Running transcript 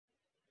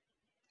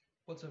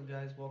What's up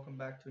guys, welcome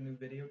back to a new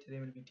video. Today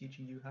I'm going to be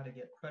teaching you how to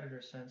get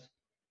PredatorSense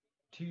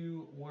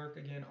to work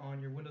again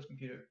on your Windows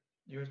computer.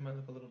 Yours might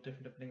look a little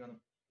different depending on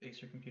the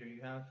Acer computer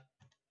you have.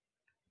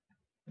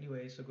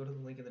 Anyway, so go to the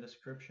link in the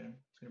description.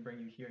 It's going to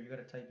bring you here. You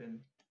got to type in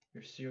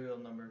your serial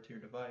number to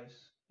your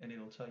device and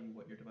it'll tell you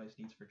what your device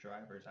needs for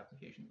drivers,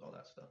 applications, all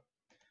that stuff.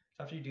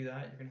 So after you do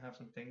that, you're going to have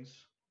some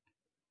things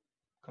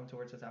come to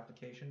where it says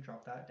application,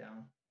 drop that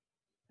down.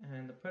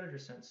 And the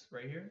PredatorSense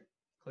right here,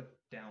 click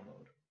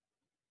download.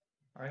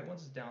 Alright,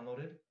 once it's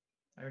downloaded,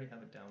 I already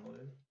have it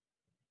downloaded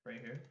right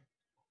here.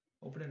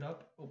 Open it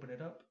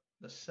up,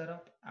 the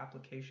setup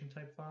application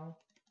type file,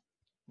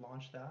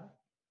 launch that.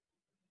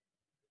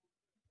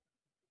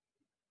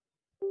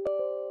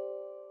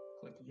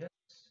 Click yes.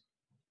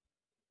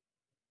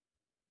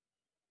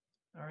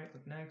 Alright,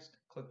 click next,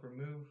 click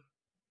remove,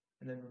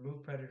 and then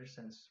remove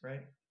PredatorSense,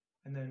 right?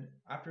 And then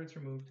after it's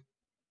removed,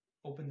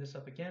 open this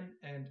up again,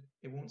 and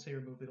it won't say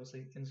remove, it'll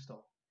say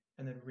install,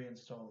 and then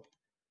reinstall.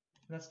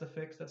 And that's the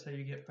fix. That's how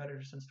you get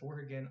PredatorSense to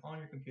work again on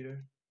your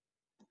computer.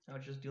 I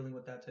was just dealing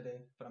with that today,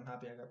 but I'm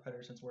happy I got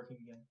PredatorSense working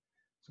again.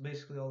 So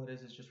basically all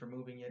it is just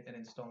removing it and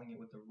installing it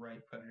with the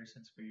right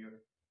PredatorSense for your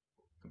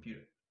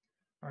computer.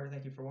 Alright,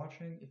 thank you for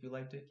watching. If you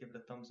liked it, give it a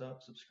thumbs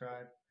up,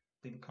 subscribe,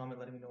 leave a comment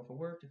letting me know if it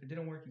worked. If it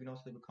didn't work, you can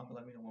also leave a comment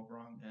letting me know what went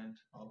wrong, and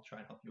I'll try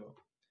and help you out.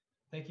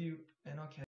 Thank you, and I'll catch you.